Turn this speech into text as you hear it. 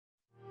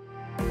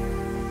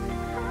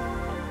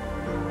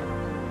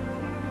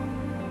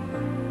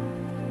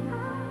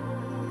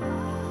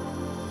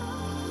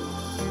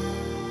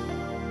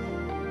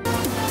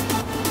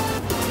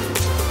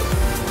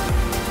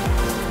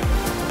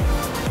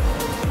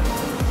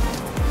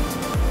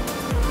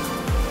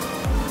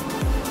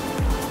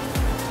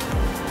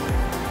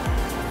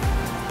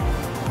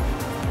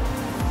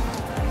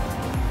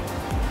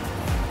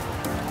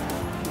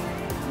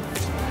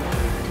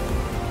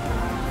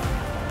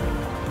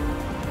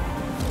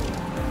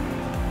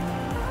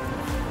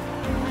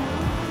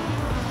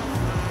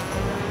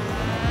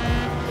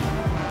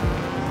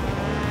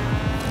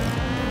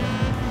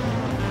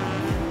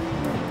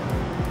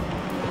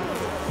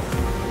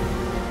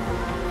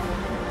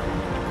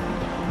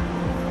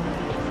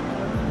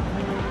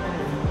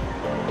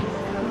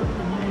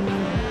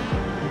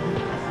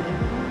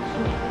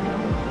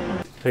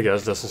Hey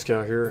guys, Dustin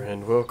Scout here,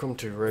 and welcome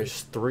to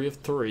race 3 of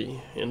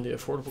 3 in the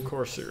Affordable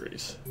Car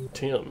Series.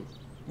 Tim,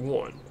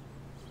 1.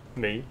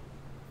 Me,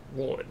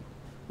 1.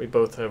 We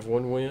both have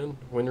one win.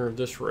 Winner of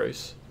this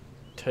race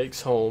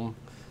takes home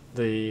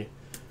the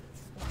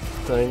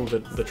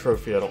the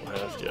trophy I don't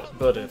have yet.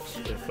 But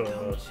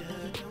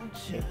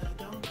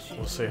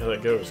we'll see how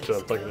that goes,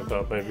 because I'm thinking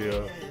about maybe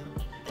a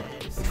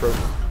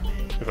trophy.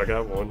 If I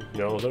got one,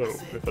 y'all know.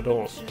 If I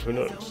don't, who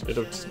knows?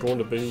 It's going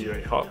to be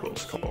a Hot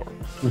Wheels car.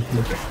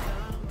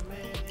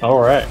 All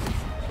right.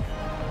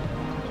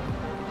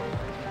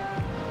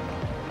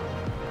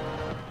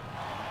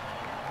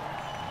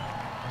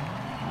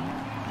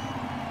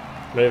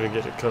 May even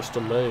get it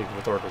custom made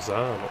with our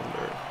design on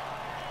there.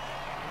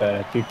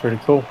 That'd be pretty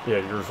cool. Yeah,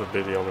 yours would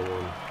be the only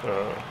one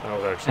I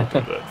would actually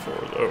do that for,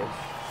 though.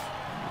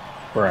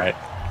 Right.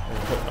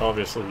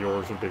 Obviously,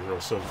 yours would be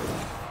real simple.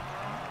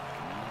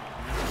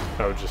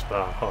 I would just buy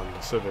a Honda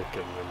Civic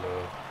and then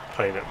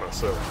paint it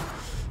myself.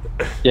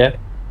 Yeah.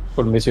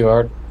 Wouldn't be too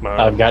hard.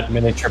 I've got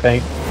miniature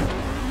paint.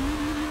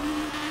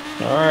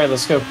 All right,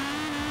 let's go.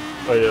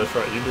 Oh yeah, that's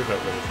right. You do have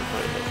miniature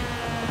paint, don't you?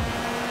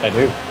 I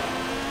do.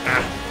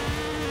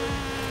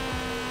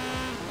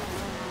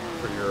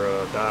 For your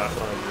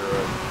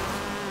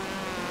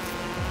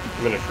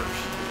your miniatures.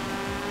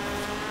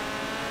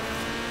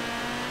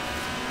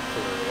 For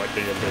like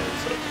D&D and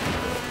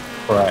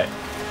stuff. Right.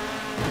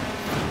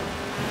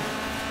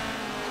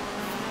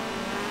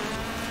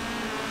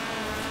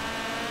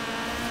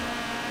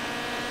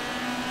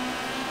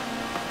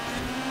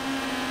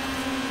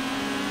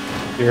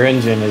 Your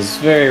engine is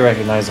very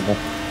recognizable.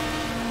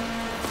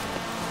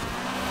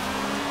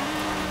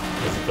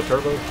 Is it the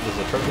turbo? Does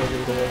the turbo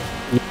give it away?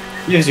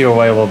 Gives you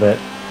away a little bit.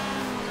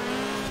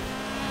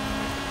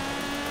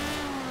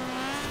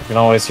 I can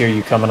always hear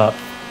you coming up.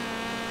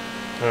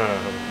 You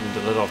need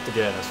to let off the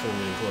gas when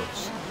we're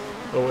close.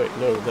 Oh wait,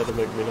 no, that'll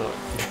make me not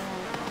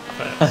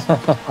fast.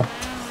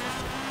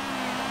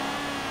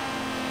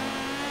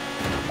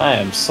 I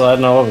am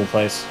sliding all over the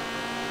place.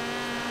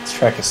 This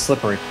track is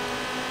slippery.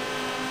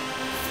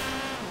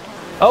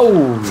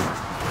 Oh!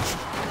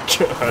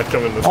 I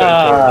come in the same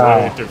corner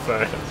way too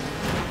fast.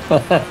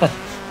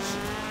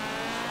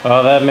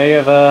 Well, that may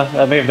have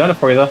done it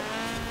for you, though.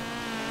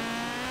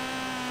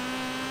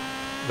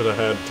 But I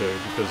had to,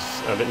 because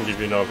I didn't give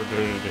you an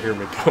opportunity to hear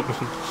me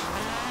coming.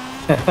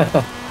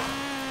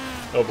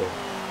 Oh boy.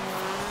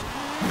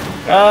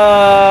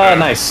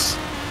 Nice.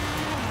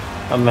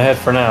 I'm ahead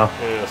for now.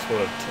 Yeah, that's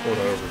what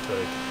I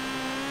overtake.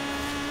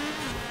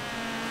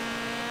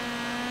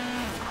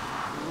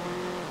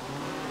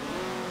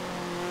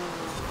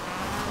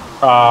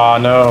 Oh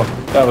no,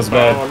 that was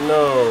bad. Oh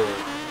no.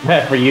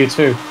 Bad for you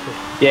too.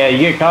 Yeah, you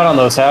get caught on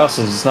those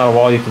houses. It's not a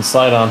wall you can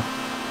slide on.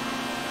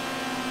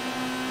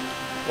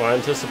 Well, I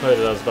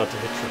anticipated I was about to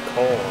hit your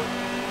car.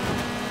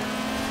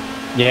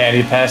 Yeah, and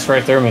he passed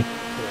right through me. Yeah.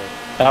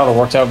 That would have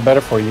worked out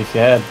better for you if you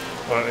had.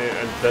 Well, I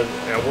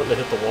wouldn't have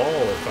hit the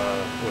wall if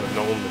I would have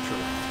known that your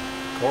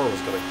car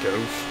was going to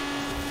ghost.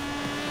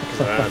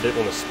 Because I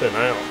didn't want to spin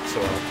out, so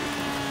I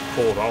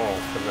pulled off,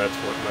 and that's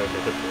what made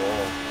me hit the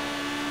wall.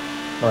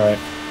 Right.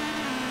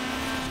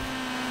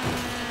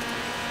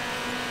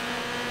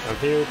 I'm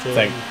here, Tim.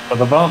 Thanks for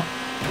the bump.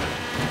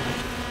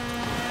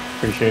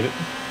 Appreciate it.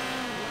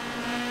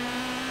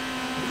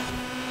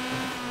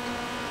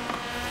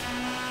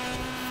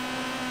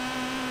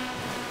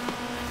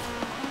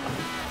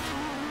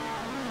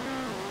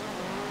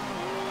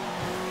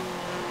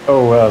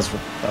 Oh, that was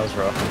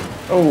rough.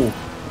 Oh.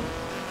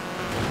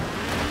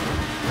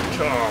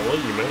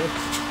 Golly, man.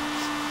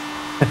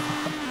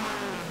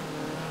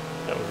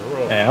 That was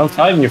rough. Yeah, I'm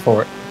fighting you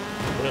for it.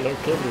 Yeah, no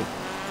kidding.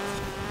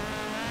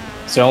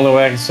 It's the only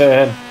way I can stay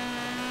ahead.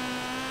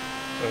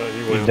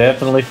 You You're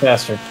definitely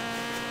faster.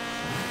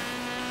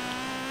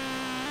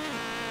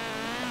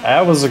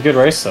 That was a good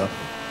race, though.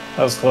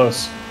 That was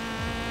close.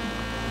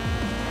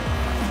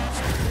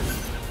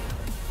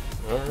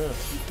 Alright.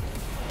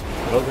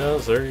 Well,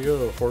 guys, there you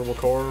go. Affordable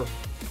car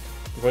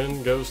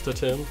win goes to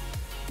Tim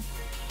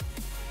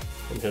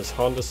in his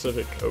Honda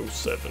Civic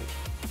 '07.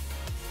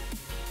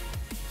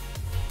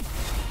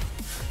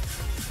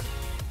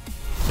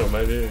 So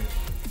maybe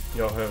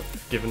y'all have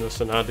given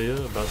us an idea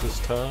about this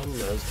time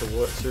as to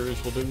what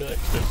series we'll do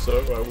next. If so,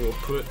 I will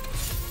put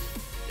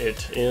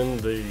it in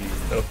the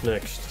up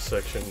next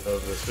section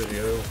of this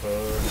video.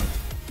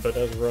 But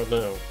as of right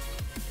now,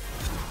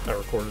 we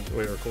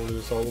recorded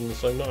this all in the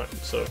same night.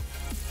 So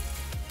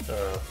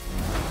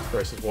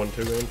races 1,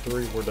 2, and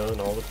 3 were done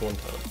all at one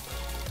time.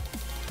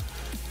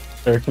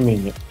 Very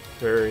convenient.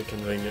 Very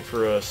convenient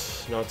for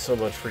us, not so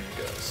much for you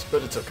guys,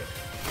 but it's okay.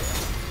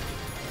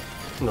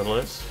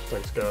 Nonetheless,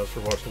 thanks guys for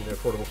watching the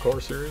Affordable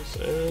Car Series,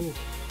 and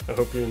I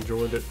hope you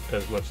enjoyed it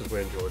as much as we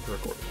enjoyed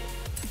recording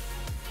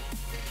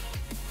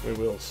it. We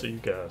will see you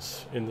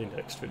guys in the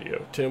next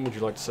video. Tim, would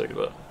you like to say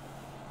goodbye?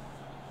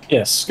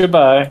 Yes,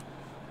 goodbye.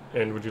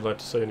 And would you like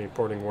to say any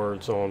parting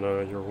words on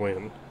your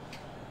win?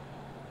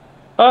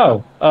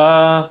 Oh,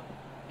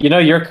 you know,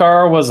 your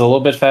car was a little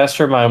bit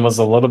faster. Mine was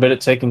a little bit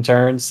at taking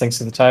turns, thanks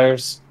to the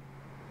tires.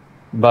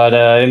 But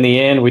in the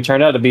end, we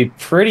turned out to be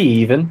pretty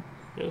even,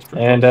 Yeah, it's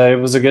pretty and close. it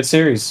was a good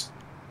series.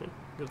 Yeah,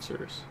 good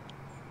series.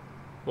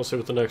 We'll see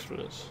what the next one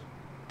is.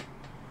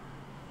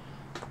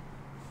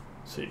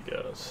 See you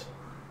guys.